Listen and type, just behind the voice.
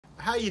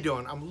How you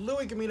doing? I'm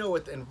Louie Gamino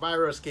with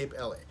Arborist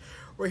LA.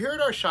 We're here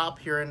at our shop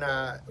here in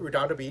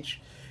Redondo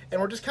Beach,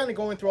 and we're just kind of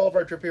going through all of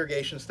our drip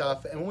irrigation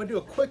stuff, and we're going to do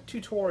a quick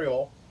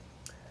tutorial.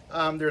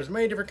 There's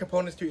many different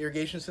components to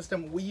irrigation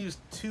system. We use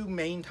two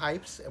main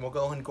types, and we'll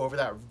go ahead and go over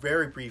that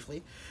very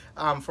briefly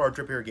for our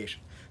drip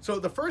irrigation. So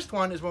the first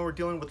one is when we're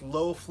dealing with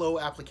low flow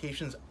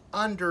applications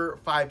under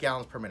 5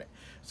 gallons per minute.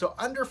 So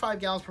under 5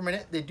 gallons per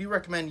minute, they do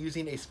recommend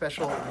using a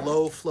special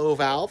low flow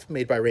valve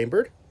made by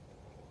Rainbird.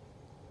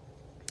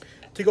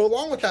 To go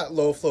along with that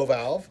low flow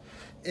valve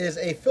is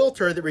a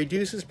filter that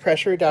reduces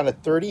pressure down to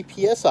 30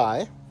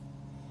 psi,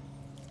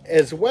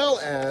 as well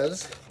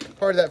as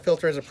part of that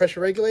filter is a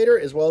pressure regulator,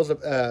 as well as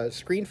a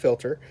screen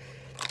filter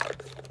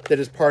that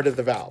is part of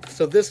the valve.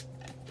 So this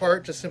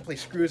part just simply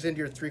screws into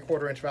your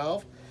 3/4 inch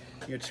valve.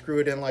 You'd screw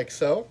it in like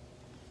so,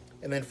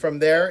 and then from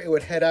there it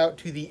would head out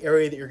to the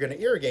area that you're going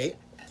to irrigate.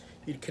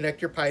 You'd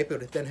connect your pipe, it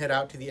would then head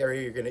out to the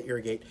area you're going to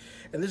irrigate.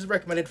 And this is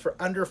recommended for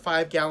under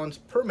 5 gallons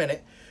per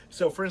minute.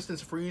 So for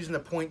instance, if we're using the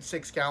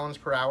 0.6 gallons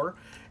per hour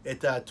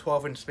at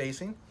 12-inch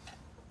spacing,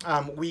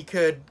 we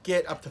could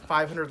get up to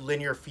 500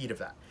 linear feet of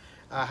that.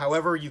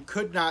 However, you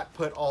could not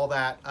put all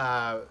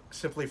that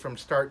simply from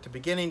start to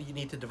beginning. You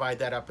need to divide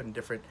that up in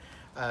different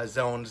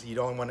zones. You'd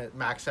only want to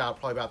max out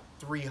probably about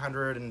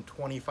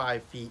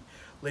 325 feet,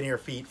 linear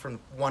feet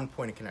from one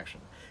point of connection.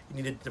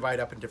 You need to divide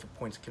up in different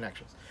points of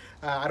connections.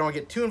 I don't want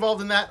to get too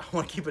involved in that. I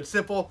want to keep it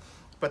simple,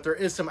 but there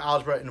is some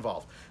algebra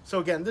involved. So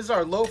again, this is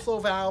our low flow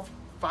valve.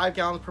 5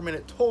 gallons per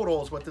minute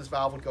total is what this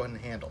valve would go ahead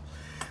and handle.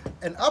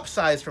 An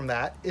upsize from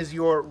that is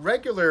your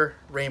regular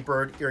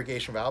Rainbird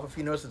irrigation valve. If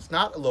you notice, it's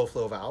not a low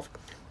flow valve.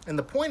 And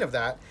the point of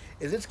that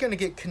is it's going to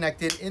get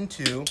connected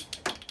into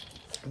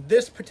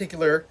this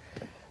particular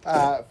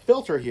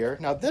filter here.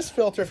 Now this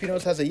filter, if you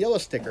notice, has a yellow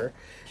sticker,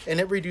 and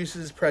it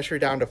reduces pressure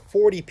down to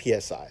 40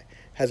 psi.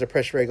 Has a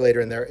pressure regulator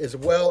in there, as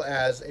well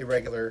as a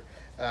regular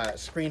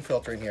screen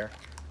filter in here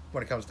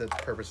when it comes to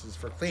purposes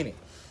for cleaning.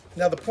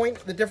 Now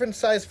the different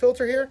size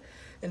filter here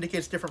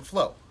indicates different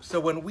flow. So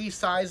when we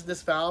size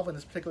this valve in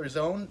this particular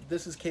zone,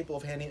 this is capable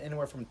of handling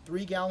anywhere from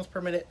 3 gallons per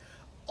minute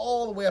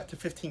all the way up to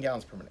 15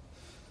 gallons per minute.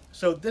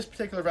 So this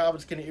particular valve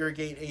is going to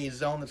irrigate a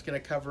zone that's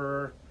going to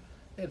cover,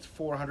 it's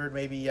 400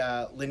 maybe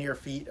linear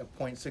feet of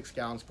 0.6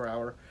 gallons per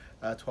hour,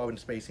 12-inch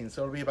spacing.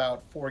 So it'll be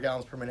about 4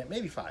 gallons per minute,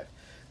 maybe 5.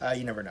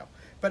 You never know.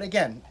 But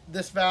again,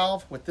 this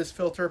valve with this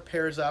filter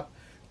pairs up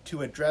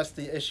to address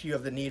the issue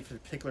of the need for the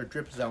particular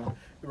drip zone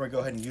we're going to go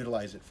ahead and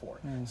utilize it for.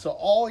 So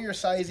all your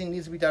sizing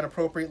needs to be done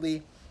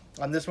appropriately.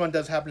 On this one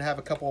does happen to have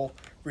a couple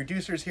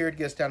reducers here to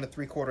get us down to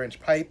 3/4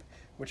 inch pipe,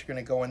 which are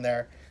going to go in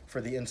there for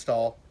the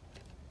install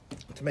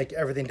to make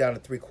everything down to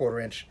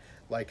 3/4 inch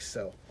like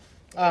so.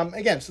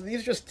 Again, so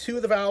these are just two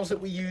of the valves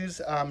that we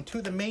use, two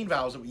of the main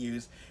valves that we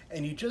use,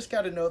 and you just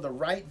got to know the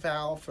right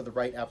valve for the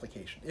right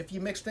application. If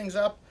you mix things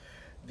up,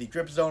 the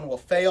drip zone will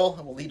fail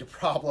and will lead to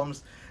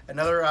problems.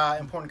 Another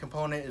important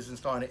component is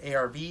installing an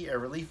ARV, air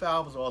relief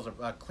valve, as well as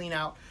a clean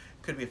out.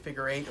 Could be a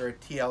figure 8 or a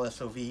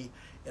TLSOV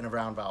in a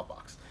round valve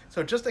box.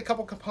 So just a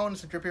couple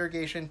components of drip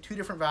irrigation, two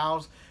different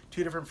valves,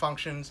 two different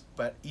functions,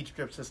 but each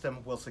drip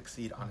system will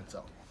succeed on its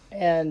own.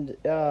 And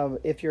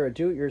if you're a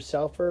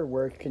do-it-yourselfer,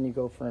 where can you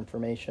go for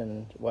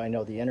information? Well, I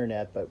know the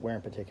internet, but where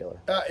in particular?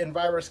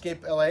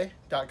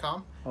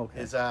 EnviroScapeLA.com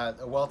is a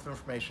wealth of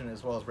information,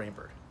 as well as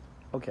Rainbird.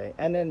 Okay,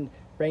 and then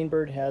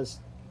Rainbird has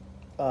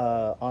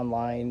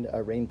online,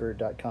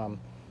 rainbird.com,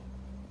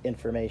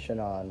 information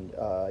on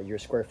your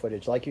square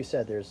footage. Like you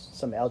said, there's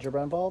some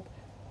algebra involved?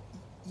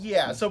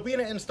 Yeah, so being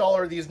an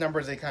installer, these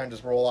numbers, they kind of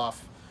just roll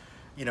off,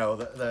 you know,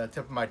 the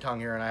tip of my tongue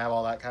here, and I have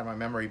all that kind of my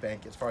memory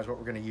bank as far as what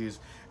we're going to use.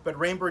 But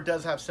Rainbird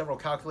does have several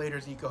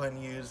calculators you can go ahead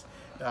and use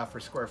for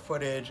square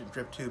footage, and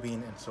drip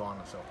tubing, and so on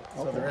and so forth.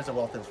 Okay. So there is a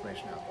wealth of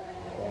information out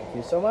there. Thank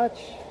you so much.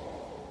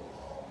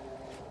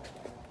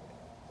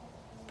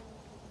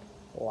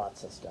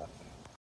 Lots of stuff.